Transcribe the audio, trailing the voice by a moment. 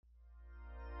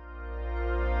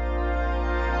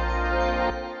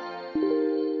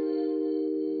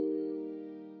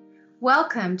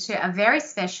Welcome to a very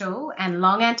special and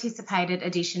long anticipated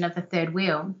edition of The Third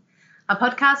Wheel, a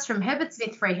podcast from Herbert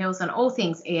Smith Freehills on all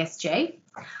things ESG.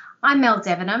 I'm Mel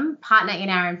Debenham, partner in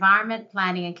our Environment,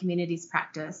 Planning and Communities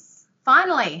practice.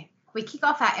 Finally, we kick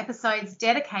off our episodes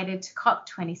dedicated to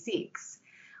COP26.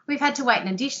 We've had to wait an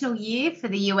additional year for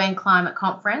the UN Climate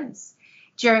Conference,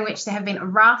 during which there have been a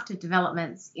raft of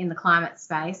developments in the climate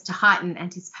space to heighten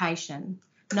anticipation,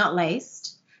 not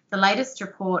least the latest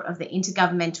report of the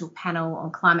Intergovernmental Panel on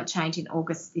Climate Change in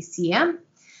August this year.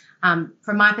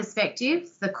 From my perspective,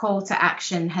 the call to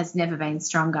action has never been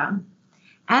stronger.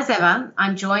 As ever,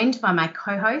 I'm joined by my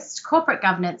co-host, corporate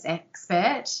governance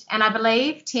expert, and I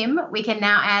believe, Tim, we can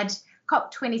now add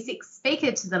COP26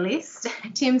 speaker to the list,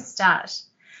 Tim Stutt.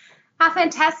 How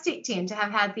fantastic, Tim, to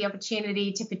have had the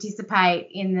opportunity to participate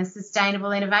in the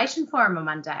Sustainable Innovation Forum on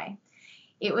Monday.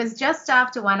 It was just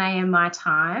after 1 a.m. my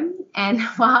time, and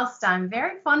whilst I'm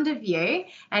very fond of you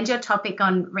and your topic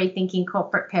on rethinking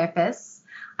corporate purpose,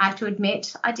 I have to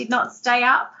admit I did not stay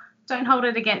up. Don't hold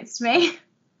it against me.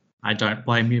 I don't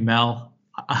blame you, Mel.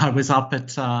 I was up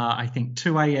at, I think,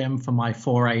 2 a.m. for my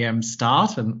 4 a.m.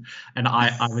 start, and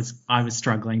I was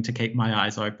struggling to keep my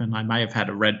eyes open. I may have had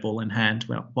a Red Bull in hand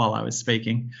while I was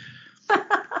speaking.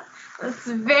 It's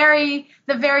the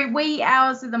very wee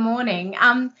hours of the morning.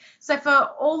 So for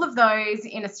all of those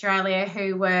in Australia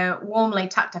who were warmly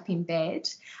tucked up in bed,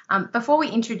 before we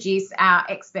introduce our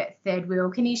expert third wheel,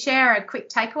 can you share a quick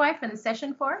takeaway from the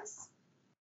session for us?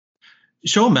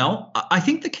 Sure, Mel. I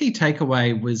think the key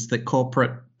takeaway was that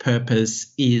corporate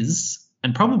purpose is,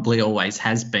 and probably always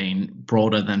has been,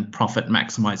 broader than profit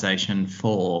maximisation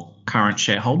for current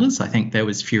shareholders. I think there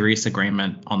was furious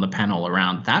agreement on the panel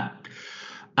around that.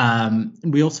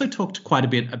 We also talked quite a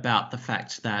bit about the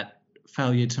fact that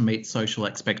failure to meet social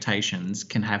expectations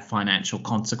can have financial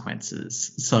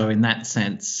consequences. So in that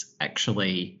sense,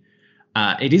 actually,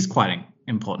 it is quite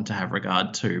important to have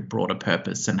regard to broader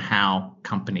purpose and how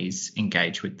companies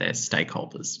engage with their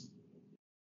stakeholders.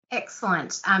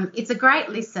 Excellent. It's a great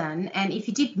listen. And if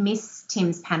you did miss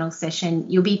Tim's panel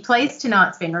session, you'll be pleased to know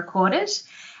it's been recorded,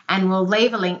 and we'll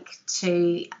leave a link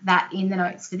to that in the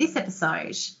notes for this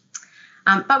episode.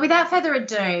 But without further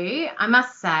ado, I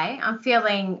must say I'm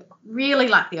feeling really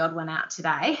like the odd one out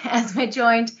today, as we're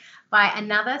joined by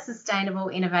another Sustainable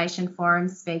Innovation Forum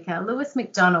speaker, Lewis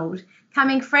McDonald,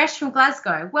 coming fresh from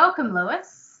Glasgow. Welcome,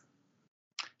 Lewis.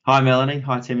 Hi, Melanie.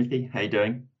 Hi, Timothy. How you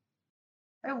doing?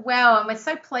 Very well, and we're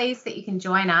so pleased that you can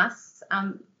join us.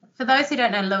 For those who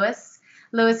don't know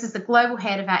Lewis is the global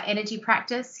head of our energy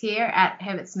practice here at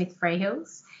Herbert Smith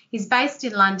Freehills. He's based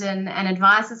in London and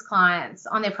advises clients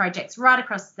on their projects right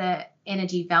across the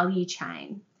energy value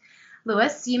chain.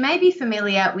 Lewis, you may be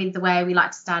familiar with the way we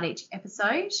like to start each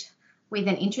episode, with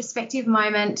an introspective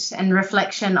moment and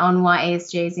reflection on why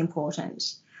ESG is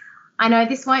important. I know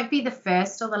this won't be the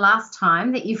first or the last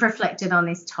time that you've reflected on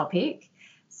this topic.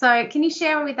 So can you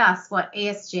share with us what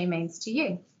ESG means to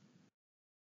you?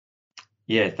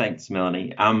 Yeah, thanks,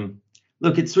 Melanie.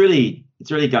 Look, it's really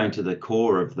going to the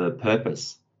core of the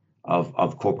purpose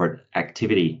of corporate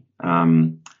activity.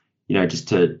 Just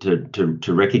to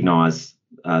recognise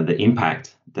the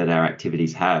impact that our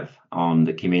activities have on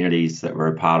the communities that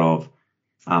we're a part of,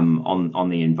 on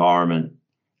the environment,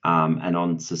 and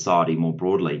on society more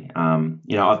broadly.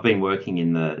 I've been working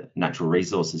in the natural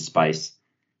resources space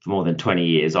for more than 20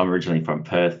 years. I'm originally from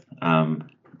Perth,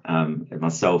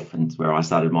 myself, and it's where I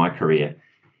started my career.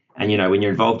 And, when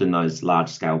you're involved in those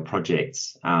large-scale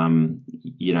projects,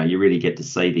 you really get to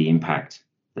see the impact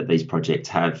that these projects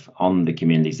have on the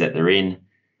communities that they're in,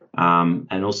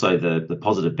 and also the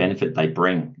positive benefit they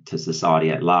bring to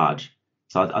society at large.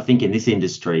 So I think in this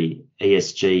industry,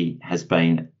 ESG has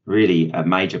been really a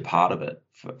major part of it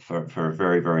for a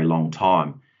very, very long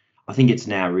time. I think it's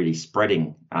now really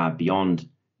spreading beyond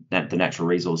the natural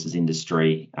resources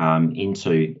industry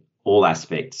into all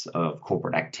aspects of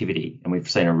corporate activity, and we've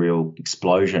seen a real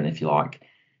explosion, if you like,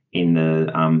 in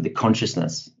the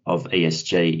consciousness of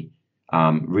ESG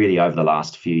really over the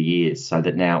last few years, so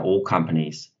that now all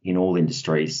companies in all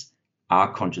industries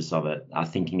are conscious of it, are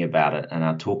thinking about it, and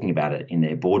are talking about it in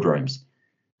their boardrooms.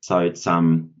 So it's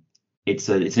an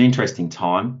interesting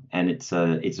time, and it's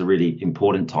a really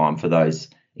important time for those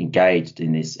engaged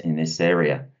in this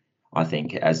area, I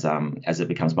think, as it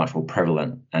becomes much more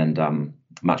prevalent and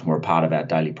much more a part of our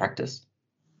daily practice.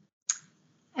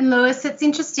 And Lewis, it's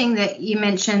interesting that you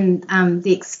mentioned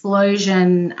the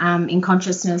explosion in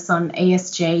consciousness on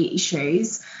ESG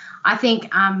issues. I think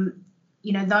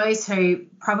those who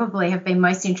probably have been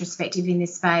most introspective in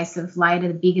this space of later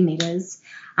the big emitters.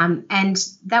 And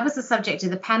that was the subject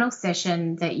of the panel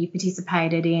session that you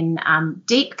participated in,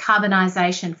 deep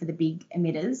carbonisation for the big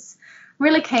emitters.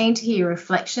 Really keen to hear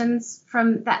reflections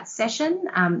from that session.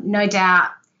 No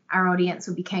doubt our audience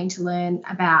will be keen to learn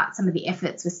about some of the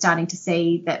efforts we're starting to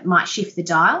see that might shift the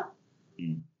dial.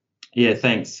 Yeah,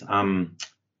 thanks.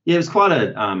 It was quite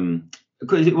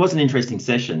it was an interesting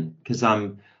session because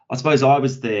I suppose I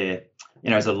was there,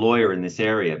 as a lawyer in this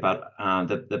area, but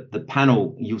the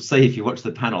panel, you'll see if you watch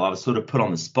the panel, I was sort of put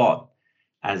on the spot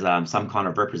as some kind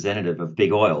of representative of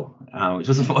big oil, which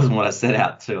wasn't what I set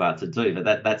out to do,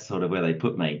 but that's sort of where they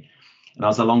put me. And I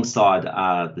was alongside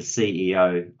the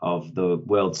CEO of the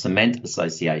World Cement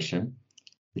Association,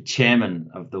 the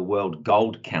chairman of the World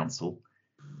Gold Council,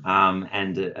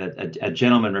 and a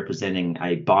gentleman representing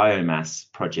a biomass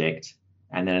project,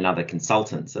 and then another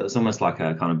consultant. So it's almost like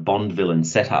a kind of Bond villain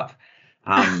setup.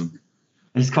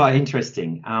 It's quite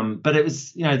interesting. But it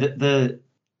was,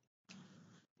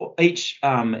 each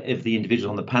of the individuals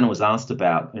on the panel was asked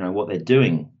about, what they're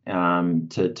doing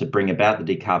to bring about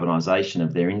the decarbonisation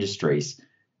of their industries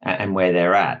and where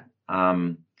they're at.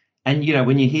 And,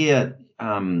 when you hear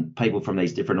people from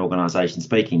these different organisations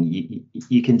speaking,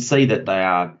 you can see that they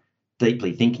are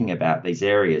deeply thinking about these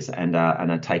areas and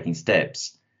are taking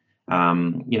steps.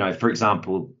 For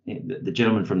example, the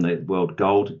gentleman from the World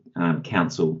Gold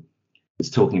Council was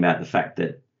talking about the fact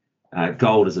that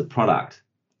gold is a product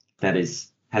that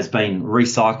has been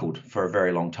recycled for a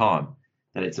very long time,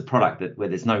 that it's a product where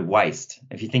there's no waste.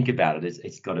 If you think about it,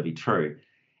 it's got to be true.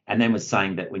 And then was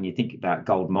saying that when you think about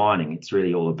gold mining, it's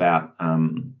really all about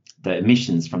the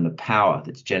emissions from the power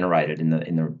that's generated in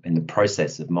the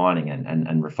process of mining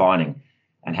and refining,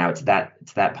 and how it's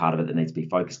that part of it that needs to be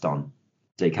focused on.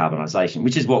 Decarbonisation,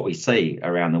 which is what we see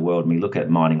around the world when we look at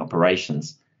mining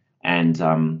operations and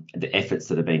the efforts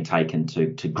that are being taken to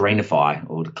greenify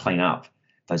or to clean up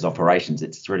those operations.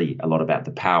 It's really a lot about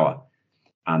the power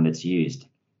that's used.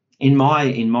 In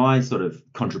my sort of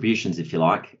contributions, if you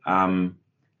like,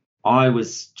 I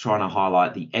was trying to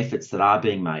highlight the efforts that are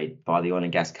being made by the oil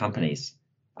and gas companies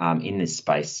in this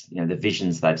space. The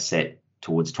visions they've set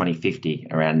towards 2050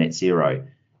 around net zero,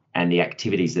 and the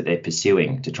activities that they're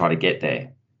pursuing to try to get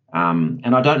there.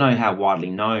 And I don't know how widely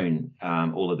known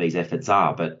all of these efforts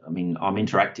are, but I mean, I'm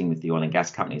interacting with the oil and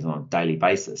gas companies on a daily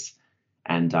basis.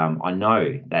 And I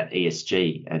know that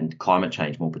ESG and climate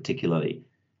change more particularly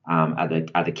are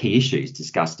the key issues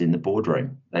discussed in the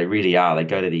boardroom. They really are. They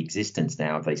go to the existence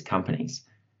now of these companies.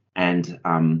 And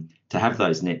to have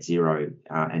those net zero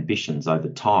ambitions over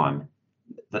time,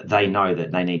 that they know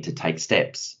that they need to take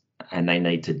steps and they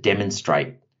need to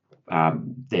demonstrate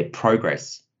their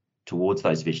progress towards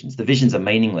those visions. The visions are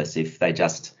meaningless if they're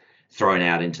just thrown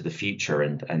out into the future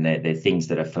and they're things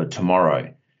that are for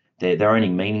tomorrow. They're only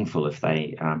meaningful if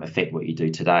they affect what you do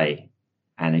today,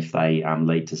 and if they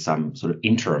lead to some sort of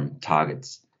interim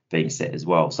targets being set as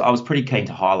well. So I was pretty keen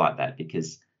to highlight that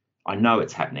because I know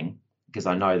it's happening, because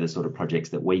I know the sort of projects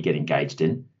that we get engaged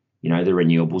in, the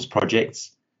renewables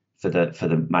projects for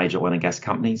the major oil and gas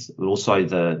companies, but also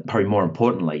probably more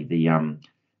importantly,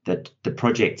 the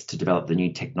projects to develop the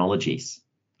new technologies.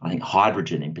 I think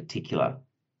hydrogen in particular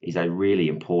is a really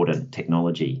important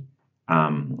technology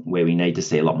where we need to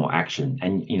see a lot more action.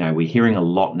 And, we're hearing a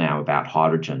lot now about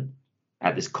hydrogen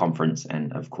at this conference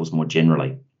and, of course, more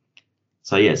generally.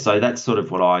 So that's sort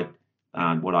of what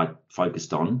I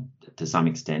focused on to some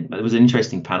extent. But it was an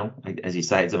interesting panel. As you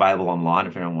say, it's available online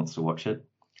if anyone wants to watch it.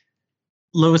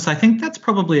 Lewis, I think that's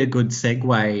probably a good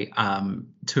segue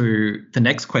to the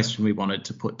next question we wanted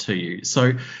to put to you.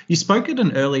 So you spoke at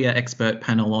an earlier expert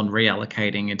panel on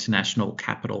reallocating international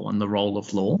capital and the role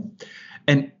of law.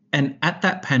 And at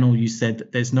that panel, you said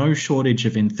that there's no shortage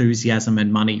of enthusiasm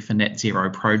and money for net zero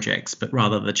projects, but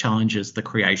rather the challenge is the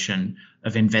creation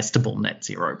of investable net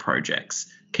zero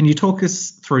projects. Can you talk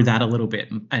us through that a little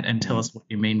bit and tell us what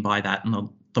you mean by that and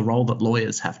the role that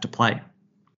lawyers have to play?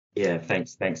 Yeah,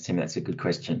 thanks, Tim. That's a good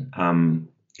question,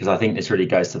 because I think this really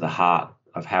goes to the heart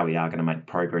of how we are going to make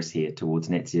progress here towards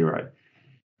net zero.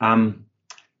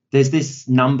 There's this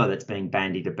number that's being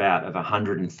bandied about of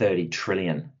 130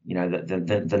 trillion.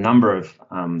 The number of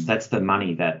that's the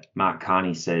money that Mark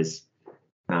Carney says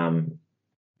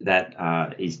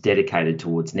that is dedicated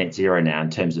towards net zero now in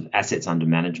terms of assets under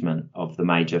management of the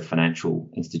major financial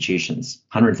institutions.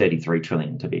 133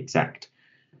 trillion to be exact.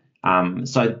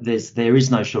 So there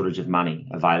is no shortage of money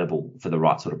available for the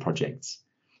right sort of projects.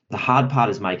 The hard part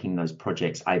is making those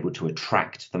projects able to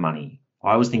attract the money.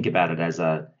 I always think about it as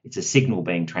it's a signal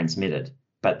being transmitted,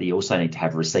 but you also need to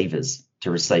have receivers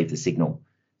to receive the signal.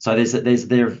 So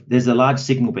there's a large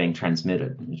signal being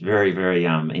transmitted. It's very, very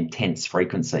intense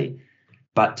frequency.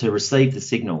 But to receive the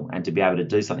signal and to be able to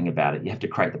do something about it, you have to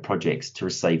create the projects to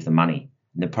receive the money.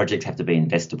 And the projects have to be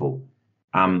investable.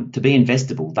 To be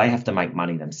investable, they have to make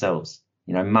money themselves.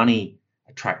 Money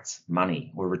attracts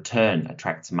money, or return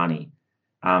attracts money.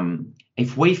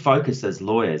 If we focus as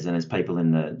lawyers and as people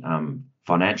in the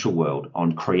financial world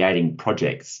on creating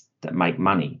projects that make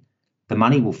money, the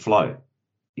money will flow.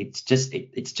 It's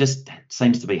just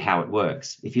seems to be how it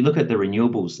works. If you look at the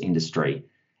renewables industry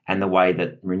and the way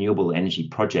that renewable energy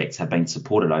projects have been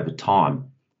supported over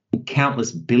time,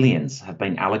 countless billions have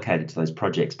been allocated to those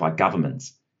projects by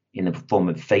governments in the form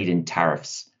of feed-in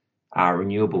tariffs,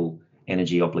 renewable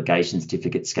energy obligation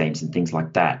certificate schemes and things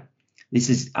like that. This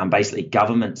is basically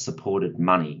government-supported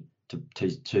money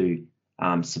to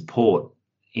support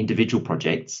individual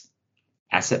projects,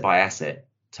 asset by asset,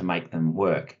 to make them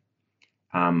work.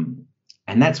 And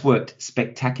that's worked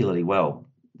spectacularly well.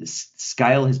 The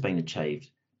scale has been achieved.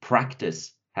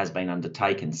 Practice has been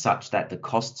undertaken such that the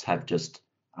costs have just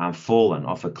fallen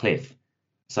off a cliff.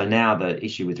 So now the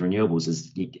issue with renewables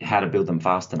is how to build them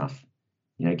fast enough.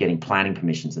 Getting planning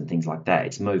permissions and things like that.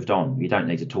 It's moved on. You don't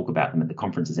need to talk about them at the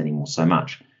conferences anymore so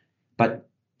much. But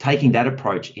taking that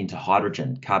approach into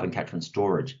hydrogen, carbon capture and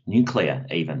storage, nuclear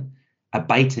even,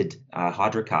 abated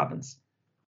hydrocarbons,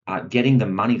 getting the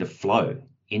money to flow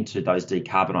into those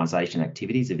decarbonisation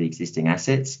activities of the existing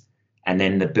assets, and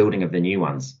then the building of the new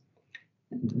ones.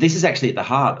 This is actually at the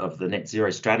heart of the net zero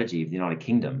strategy of the United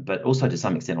Kingdom, but also to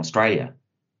some extent Australia.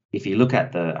 If you look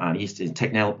at the use of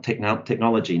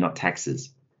technology, not taxes,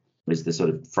 was the sort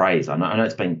of phrase. I know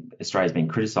Australia's been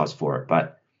criticised for it,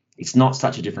 but it's not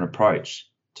such a different approach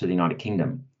to the United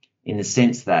Kingdom, in the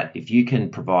sense that if you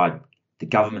can provide the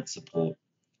government support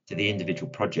to the individual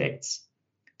projects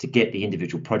to get the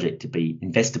individual project to be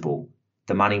investable,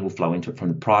 the money will flow into it from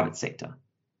the private sector,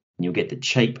 and you'll get the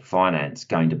cheap finance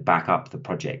going to back up the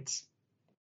projects.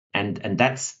 And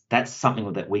that's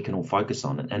something that we can all focus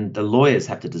on. And the lawyers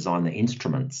have to design the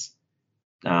instruments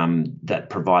that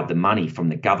provide the money from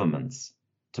the governments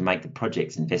to make the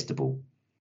projects investable.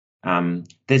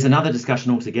 There's another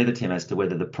discussion altogether, Tim, as to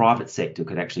whether the private sector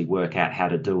could actually work out how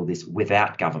to do all this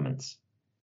without governments.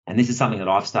 And this is something that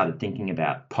I've started thinking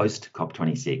about post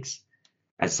COP26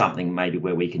 as something maybe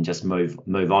where we can just move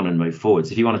on and move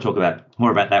forwards. If you want to talk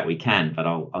more about that, we can, but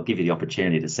I'll give you the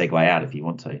opportunity to segue out if you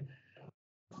want to.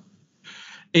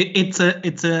 It's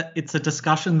a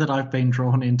discussion that I've been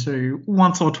drawn into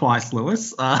once or twice,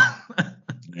 Lewis.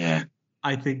 Yeah.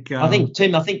 I think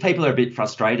Tim, people are a bit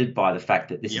frustrated by the fact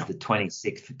that this is the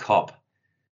 26th COP,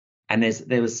 and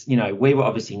there was we were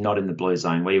obviously not in the blue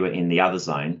zone. We were in the other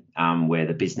zone where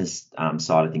the business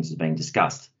side of things was being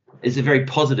discussed. It's a very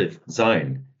positive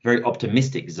zone, very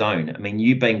optimistic zone. I mean,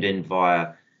 you beamed in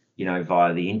via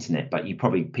the internet, but you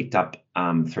probably picked up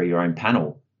through your own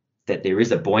panel that there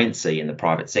is a buoyancy in the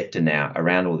private sector now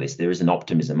around all this. There is an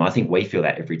optimism. I think we feel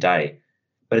that every day,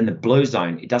 but in the blue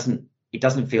zone, it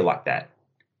doesn't feel like that.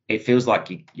 It feels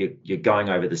like you're going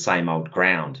over the same old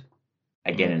ground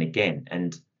again and again.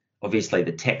 And obviously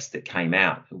the text that came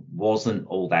out wasn't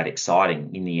all that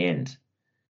exciting in the end.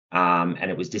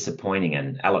 And it was disappointing.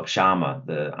 And Alok Sharma,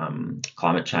 the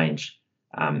climate change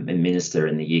minister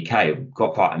in the UK,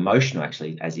 got quite emotional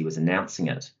actually as he was announcing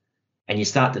it. And you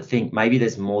start to think maybe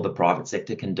there's more the private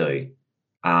sector can do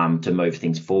to move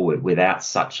things forward without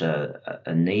such a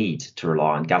need to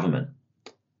rely on government.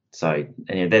 So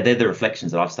they're the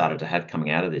reflections that I've started to have coming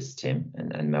out of this, Tim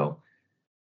and Mel.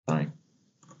 So.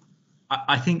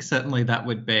 I think certainly that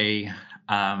would be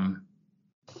a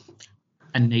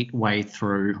neat way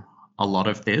through a lot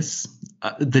of this.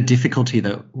 The difficulty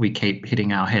that we keep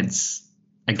hitting our heads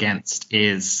against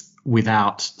is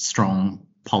without strong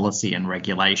policy and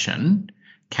regulation,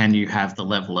 can you have the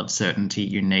level of certainty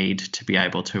you need to be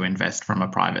able to invest from a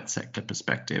private sector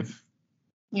perspective?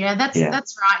 That's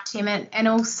right, Tim. And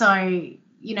also,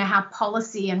 how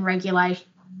policy and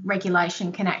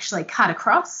regulation can actually cut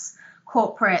across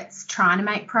corporates trying to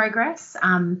make progress.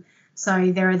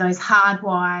 So there are those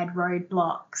hardwired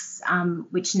roadblocks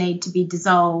which need to be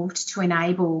dissolved to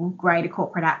enable greater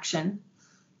corporate action.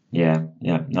 Yeah,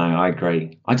 no, I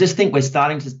agree. I just think we're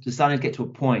starting to get to a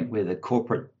point where the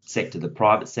corporate sector, the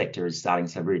private sector, is starting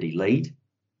to really lead,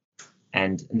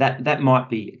 and that might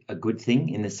be a good thing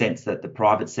in the sense that the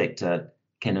private sector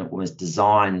can almost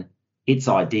design its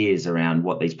ideas around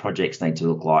what these projects need to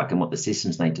look like and what the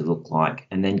systems need to look like,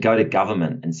 and then go to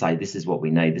government and say, this is what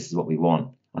we need, this is what we want.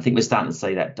 I think we're starting to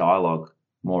see that dialogue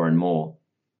more and more,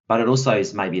 but it also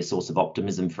is maybe a source of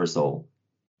optimism for us all.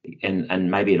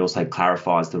 and maybe it also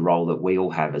clarifies the role that we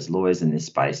all have as lawyers in this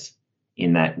space,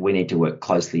 in that we need to work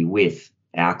closely with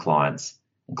our clients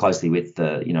and closely with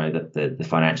the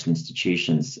financial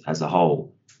institutions as a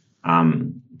whole,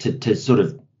 to sort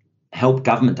of help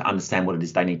government to understand what it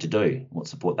is they need to do, what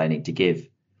support they need to give.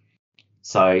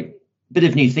 So a bit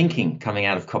of new thinking coming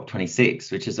out of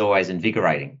COP26, which is always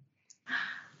invigorating.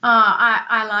 Oh,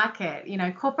 I like it.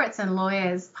 Corporates and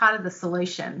lawyers, part of the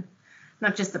solution,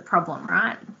 not just the problem,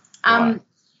 right? Right.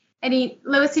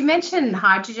 Lewis, you mentioned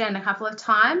hydrogen a couple of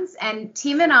times, and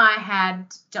Tim and I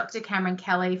had Dr. Cameron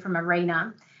Kelly from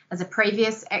ARENA as a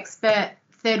previous expert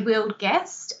third-wheeled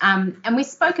guest, and we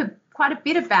spoke quite a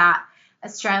bit about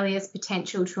Australia's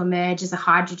potential to emerge as a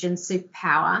hydrogen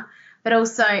superpower, but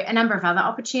also a number of other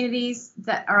opportunities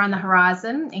that are on the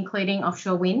horizon, including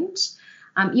offshore wind.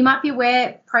 You might be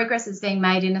aware progress is being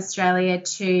made in Australia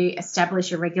to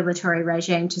establish a regulatory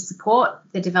regime to support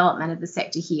the development of the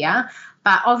sector here.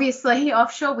 But obviously,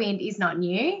 offshore wind is not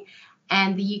new,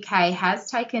 and the UK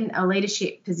has taken a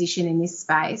leadership position in this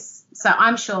space. So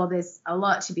I'm sure there's a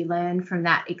lot to be learned from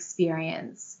that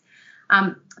experience.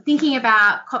 Thinking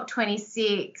about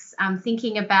COP26,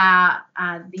 thinking about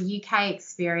the UK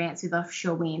experience with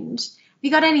offshore wind, have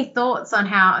you got any thoughts on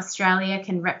how Australia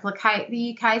can replicate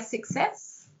the UK's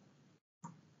success?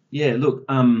 Yeah, look,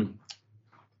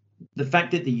 the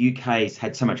fact that the UK's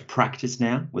had so much practice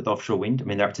now with offshore wind, I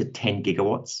mean, they're up to 10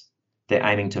 gigawatts. They're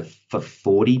aiming for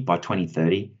 40 by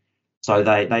 2030. So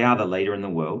they are the leader in the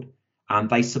world.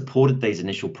 They supported these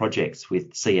initial projects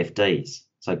with CFDs,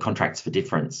 so contracts for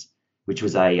difference, which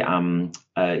was a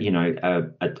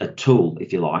tool,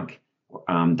 if you like,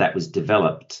 that was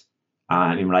developed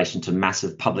in relation to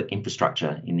massive public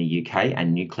infrastructure in the UK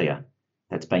and nuclear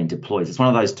that's been deployed. It's one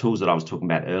of those tools that I was talking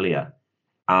about earlier.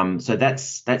 So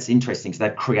that's interesting. So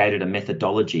they've created a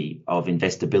methodology of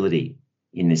investability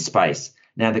in this space.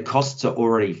 Now, the costs are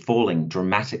already falling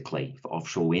dramatically for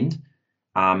offshore wind,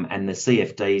 and the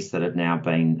CFDs that have now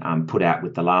been put out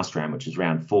with the last round, which is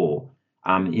round 4,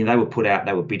 they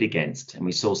were bid against, and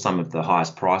we saw some of the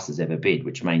highest prices ever bid,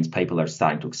 which means people are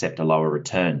starting to accept a lower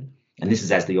return. And this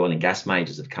is as the oil and gas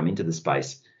majors have come into the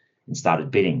space and started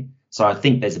bidding. So I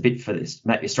think there's a bit for this.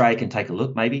 Australia can take a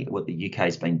look maybe at what the UK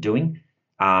has been doing,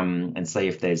 and see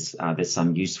if there's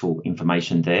some useful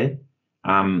information there.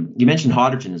 You mentioned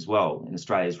hydrogen as well and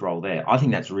Australia's role there. I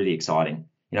think that's really exciting.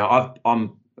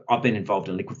 I've been involved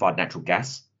in liquefied natural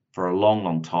gas for a long,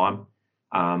 long time.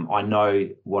 I know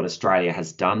what Australia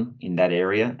has done in that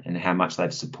area and how much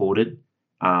they've supported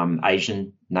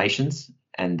Asian nations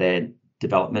and their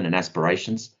development and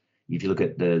aspirations. If you look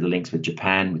at the links with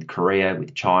Japan, with Korea,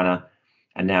 with China,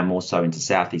 and now more so into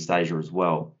Southeast Asia as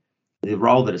well, the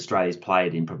role that Australia's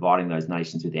played in providing those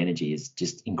nations with energy is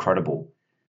just incredible.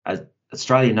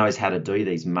 Australia knows how to do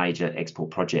these major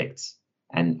export projects,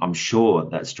 and I'm sure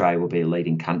that Australia will be a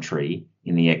leading country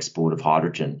in the export of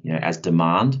hydrogen, as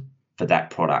demand for that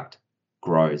product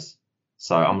grows.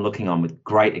 So I'm looking on with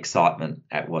great excitement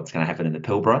at what's going to happen in the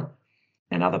Pilbara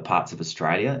and other parts of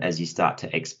Australia as you start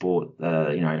to export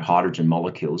hydrogen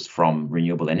molecules from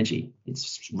renewable energy.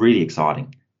 It's really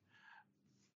exciting.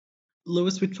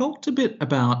 Lewis, we talked a bit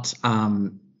about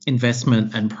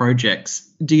investment and projects.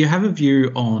 Do you have a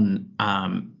view on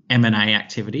M&A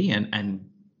activity and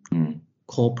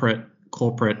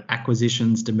corporate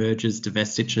acquisitions, demergers,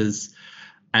 divestitures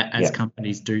as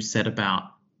companies do set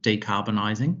about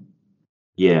decarbonising?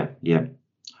 Yeah.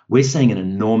 We're seeing an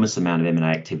enormous amount of M&A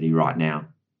activity right now.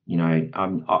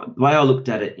 The way I looked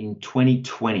at it in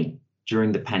 2020,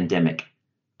 during the pandemic,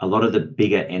 a lot of the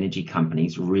bigger energy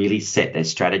companies really set their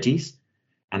strategies,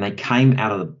 and they came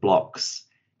out of the blocks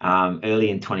early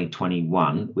in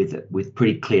 2021 with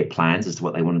pretty clear plans as to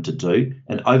what they wanted to do.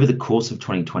 And over the course of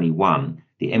 2021,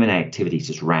 the M&A activities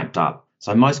just ramped up.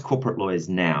 So most corporate lawyers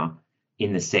now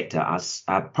in the sector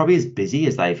are probably as busy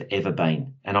as they've ever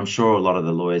been. And I'm sure a lot of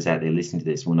the lawyers out there listening to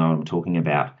this will know what I'm talking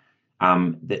about.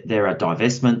 There are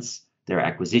divestments, there are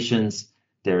acquisitions,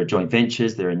 there are joint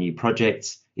ventures, there are new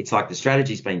projects. It's like the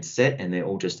strategy's been set and they're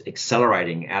all just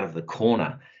accelerating out of the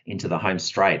corner into the home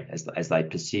straight as they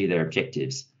pursue their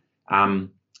objectives. So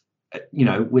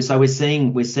we're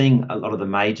seeing a lot of the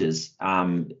majors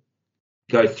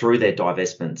go through their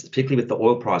divestments, particularly with the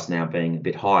oil price now being a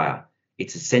bit higher.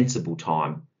 It's a sensible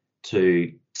time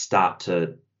to start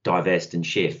to divest and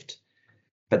shift.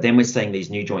 But then we're seeing these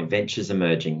new joint ventures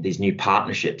emerging, these new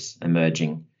partnerships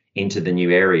emerging into the new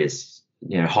areas,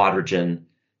 hydrogen,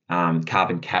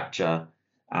 carbon capture,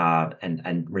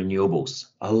 and renewables.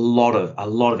 A lot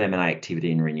of M&A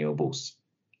activity in renewables,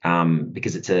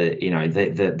 because it's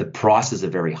the prices are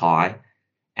very high,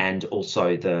 and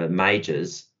also the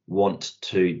majors want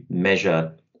to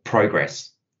measure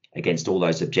progress against all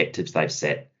those objectives they've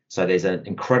set. So there's an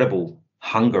incredible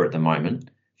hunger at the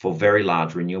moment for very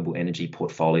large renewable energy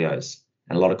portfolios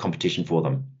and a lot of competition for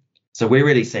them. So we're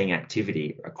really seeing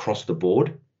activity across the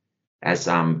board as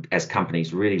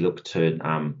companies really look to,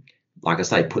 like I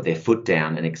say, put their foot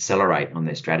down and accelerate on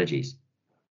their strategies.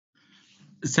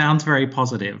 Sounds very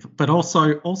positive, but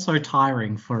also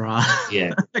tiring for a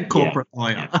corporate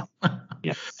lawyer.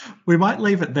 Yeah. We might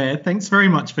leave it there. Thanks very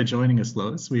much for joining us,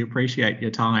 Lewis. We appreciate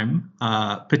your time,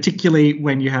 particularly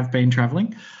when you have been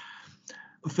travelling.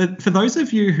 For those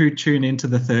of you who tune into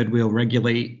The Third Wheel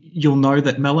regularly, you'll know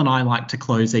that Mel and I like to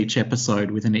close each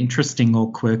episode with an interesting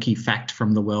or quirky fact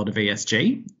from the world of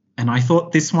ESG. And I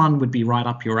thought this one would be right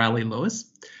up your alley, Lewis.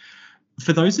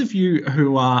 For those of you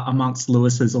who are amongst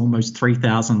Lewis's almost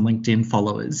 3,000 LinkedIn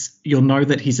followers, you'll know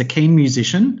that he's a keen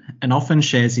musician and often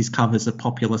shares his covers of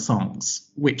popular songs,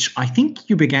 which I think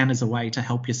you began as a way to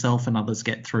help yourself and others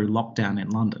get through lockdown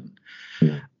in London.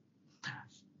 Yeah.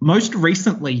 Most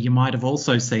recently, you might have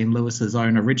also seen Lewis's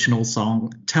own original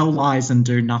song, Tell Lies and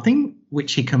Do Nothing,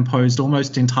 which he composed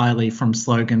almost entirely from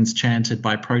slogans chanted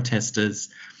by protesters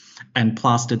and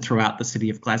plastered throughout the city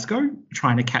of Glasgow,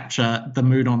 trying to capture the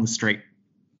mood on the street.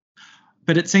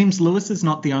 But it seems Lewis is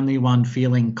not the only one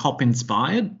feeling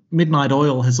COP-inspired. Midnight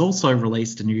Oil has also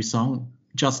released a new song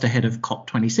just ahead of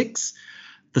COP26.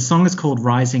 The song is called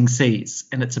Rising Seas,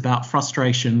 and it's about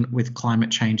frustration with climate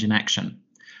change in action.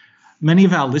 Many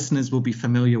of our listeners will be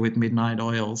familiar with Midnight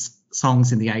Oil's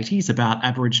songs in the 80s about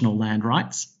Aboriginal land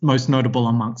rights, most notable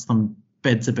amongst them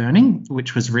Beds Are Burning,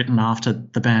 which was written after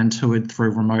the band toured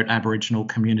through remote Aboriginal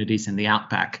communities in the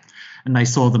outback, and they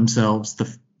saw themselves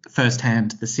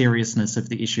firsthand the seriousness of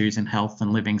the issues in health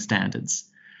and living standards.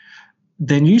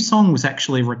 Their new song was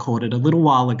actually recorded a little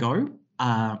while ago,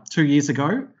 2 years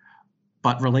ago,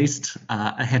 but released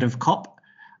ahead of COP,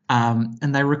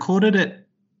 and they recorded it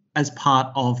as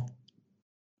part of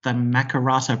the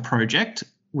Makarrata Project,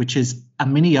 which is a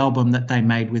mini album that they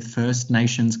made with First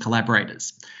Nations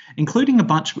collaborators, including a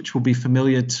bunch which will be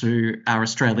familiar to our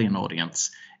Australian audience,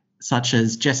 such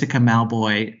as Jessica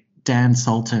Malboy, Dan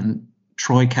Sultan,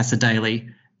 Troy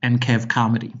Casadale, and Kev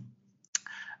Carmody.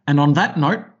 And on that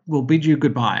note, we'll bid you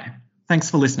goodbye. Thanks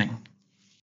for listening.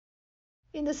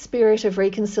 In the spirit of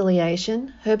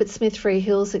reconciliation, Herbert Smith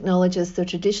Freehills acknowledges the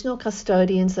traditional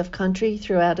custodians of country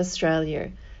throughout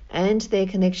Australia and their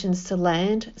connections to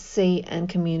land, sea and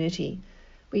community.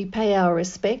 We pay our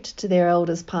respect to their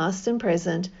elders past and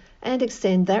present and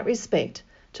extend that respect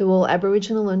to all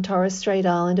Aboriginal and Torres Strait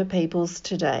Islander peoples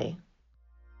today.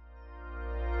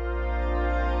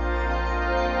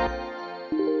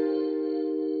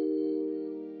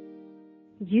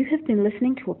 You have been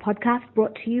listening to a podcast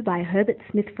brought to you by Herbert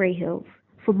Smith Freehills.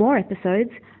 For more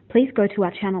episodes, please go to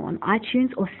our channel on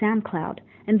iTunes or SoundCloud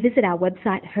and visit our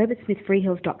website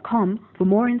herbertsmithfreehills.com for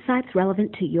more insights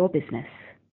relevant to your business.